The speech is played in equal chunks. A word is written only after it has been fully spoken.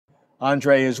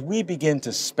Andrei, as we begin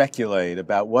to speculate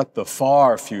about what the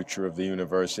far future of the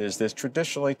universe is, there's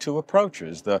traditionally two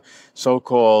approaches: the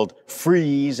so-called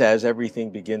freeze as everything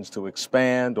begins to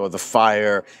expand, or the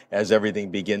fire as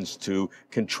everything begins to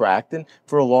contract. And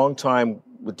for a long time,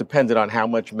 it depended on how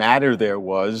much matter there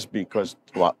was, because,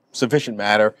 well, sufficient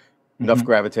matter, enough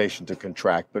gravitation to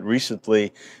contract. But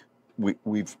recently,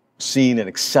 we've seen an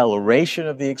acceleration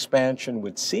of the expansion,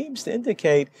 which seems to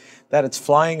indicate that it's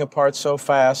flying apart so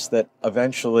fast that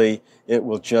eventually it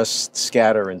will just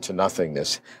scatter into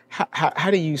nothingness. How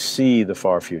do you see the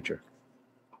far future?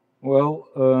 Well,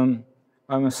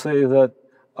 I must say that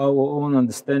our own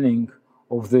understanding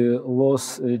of the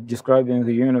laws describing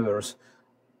the universe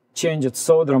changed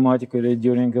so dramatically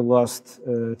during the last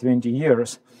 20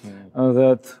 years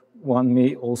that one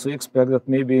may also expect that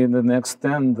maybe in the next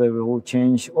 10 they will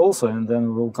change also, and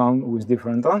then we'll come with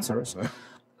different answers.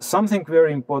 Something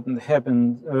very important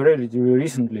happened relatively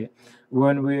recently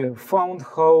when we found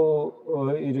how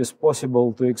it is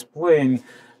possible to explain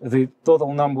the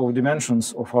total number of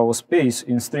dimensions of our space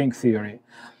in string theory.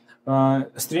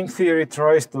 String theory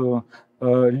tries to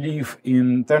live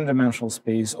in 10-dimensional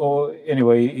space, or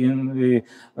anyway in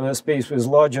the space with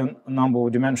larger number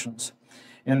of dimensions.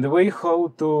 And the way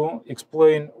how to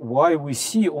explain why we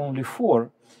see only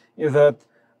 4 is that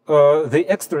the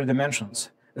extra dimensions,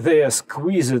 they are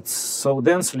squeezed so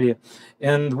densely,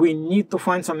 and we need to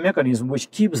find some mechanism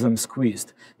which keeps them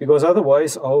squeezed, because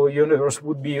otherwise our universe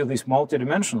would be this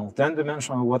multi-dimensional,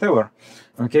 10-dimensional, whatever.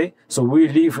 Okay, so we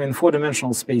live in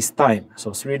 4-dimensional space-time, so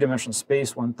 3-dimensional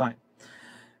space, 1 time.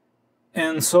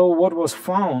 And so what was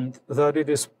found that it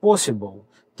is possible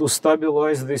to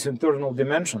stabilize these internal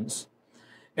dimensions.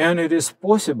 And it is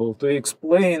possible to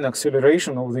explain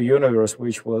acceleration of the universe,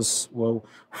 which was, well,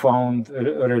 found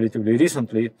relatively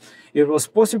recently. It was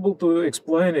possible to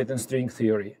explain it in string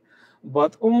theory,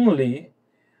 but only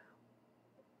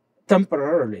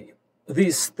temporarily.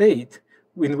 This state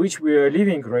in which we are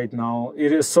living right now,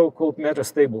 it is so-called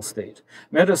metastable state.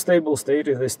 Metastable state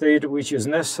is a state which is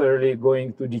necessarily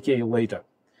going to decay later.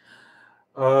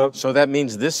 So that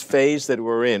means this phase that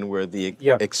we're in, where the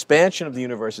expansion of the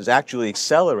universe is actually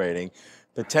accelerating,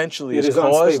 potentially is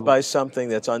caused unstable by something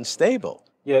that's unstable.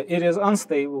 Yeah, it is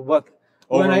unstable, but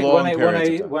when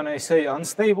I say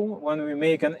unstable, when we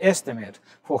make an estimate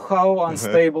for how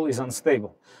unstable is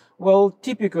unstable, well,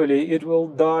 typically it will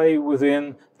die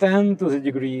within 10 to the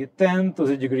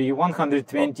degree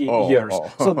 120 years.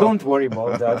 So don't worry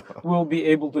about that. We'll be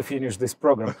able to finish this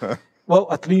program. Well,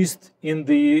 at least in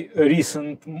the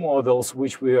recent models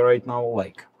which we right now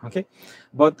like, okay?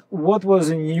 But what was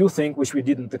a new thing which we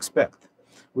didn't expect?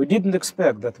 We didn't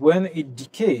expect that when it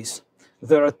decays,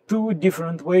 there are 2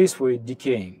 different ways for it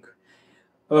decaying.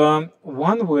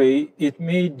 One way, it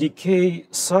may decay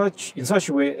in such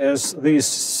a way as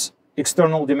these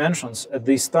external dimensions at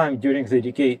this time during the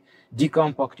decay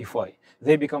decompactify.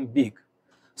 They become big.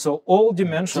 So all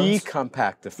dimensions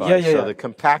decompactify. So the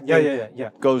compacting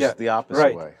goes the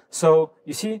opposite way. So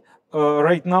you see,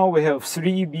 right now we have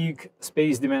 3 big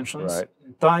space dimensions,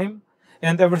 time,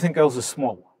 and everything else is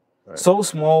small. So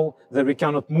small that we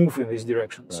cannot move in these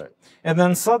directions. And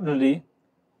then suddenly,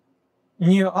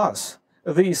 near us,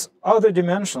 these other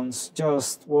dimensions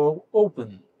just will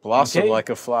open. Blossom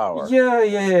like a flower.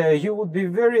 Yeah. You would be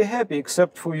very happy,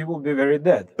 except for you will be very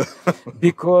dead.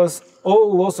 Because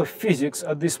all laws of physics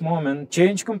at this moment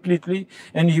change completely,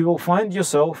 and you will find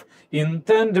yourself in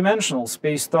 10-dimensional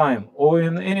space-time, or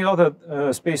in any other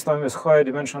space-time with higher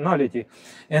dimensionality.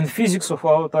 And physics of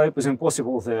our type is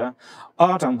impossible there.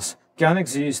 Atoms can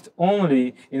exist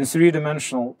only in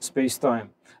 3-dimensional space-time.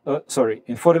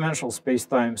 In 4-dimensional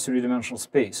space-time, 3-dimensional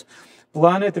space.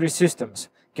 Planetary systems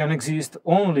can exist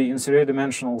only in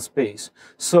 3-dimensional space.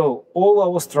 So all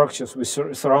our structures which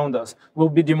surround us will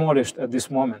be demolished at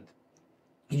this moment.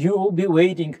 You will be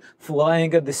waiting,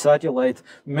 flying at the satellite,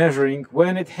 measuring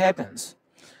when it happens.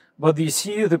 But you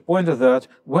see the point of that,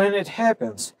 when it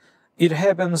happens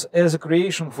as a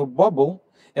creation of a bubble,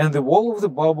 and the wall of the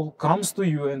bubble comes to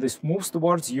you and this moves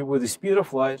towards you with the speed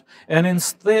of light, and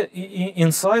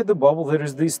inside the bubble there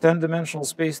is this 10-dimensional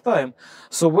space-time.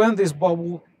 So when this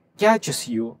bubble catches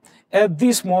you, at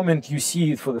this moment you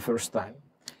see it for the first time,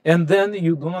 and then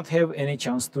you do not have any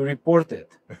chance to report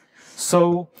it.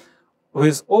 So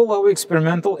with all our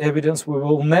experimental evidence, we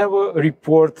will never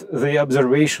report the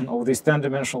observation of this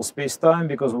 10-dimensional space-time,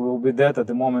 because we will be dead at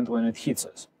the moment when it hits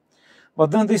us.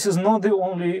 But then this is not the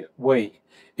only way.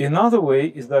 Another way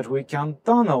is that we can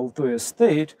tunnel to a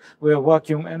state where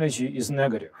vacuum energy is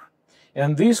negative,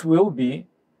 and this will be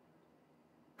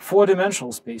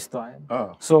 4-dimensional space-time.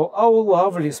 So our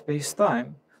lovely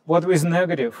space-time but with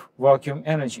negative vacuum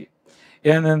energy.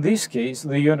 And in this case,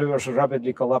 the universe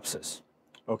rapidly collapses.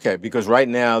 Okay, because right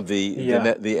now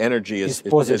the energy is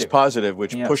positive,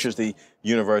 which pushes the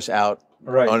universe out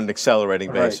on an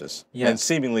accelerating basis, and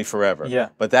seemingly forever.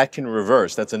 But that can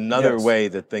reverse. That's another way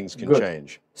that things can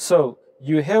change. So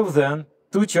you have then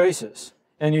two choices,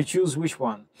 and you choose which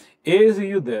one. Either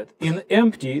you dead in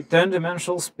empty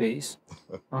 10-dimensional space,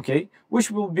 okay, which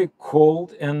will be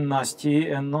cold and nasty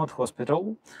and not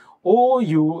hospitable, or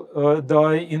you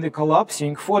die in the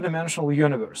collapsing 4-dimensional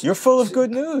universe. You're full of good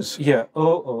news. Yeah.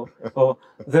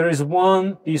 There is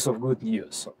one piece of good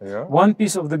news. One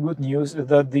piece of the good news is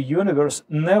that the universe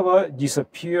never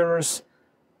disappears,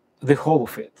 the whole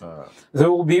of it.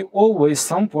 There will be always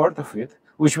some part of it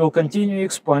which will continue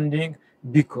expanding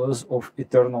because of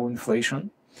eternal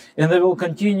inflation. And they will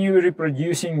continue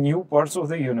reproducing new parts of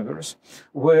the universe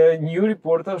where new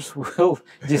reporters will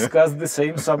discuss the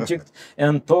same subject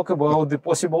and talk about the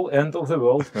possible end of the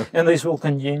world, and this will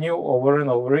continue over and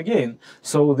over again.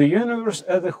 So the universe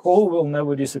as a whole will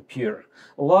never disappear.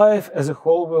 Life as a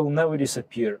whole will never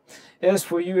disappear. As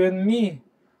for you and me,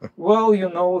 well, you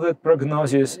know that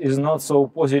prognosis is not so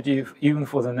positive even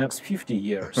for the next 50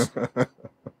 years.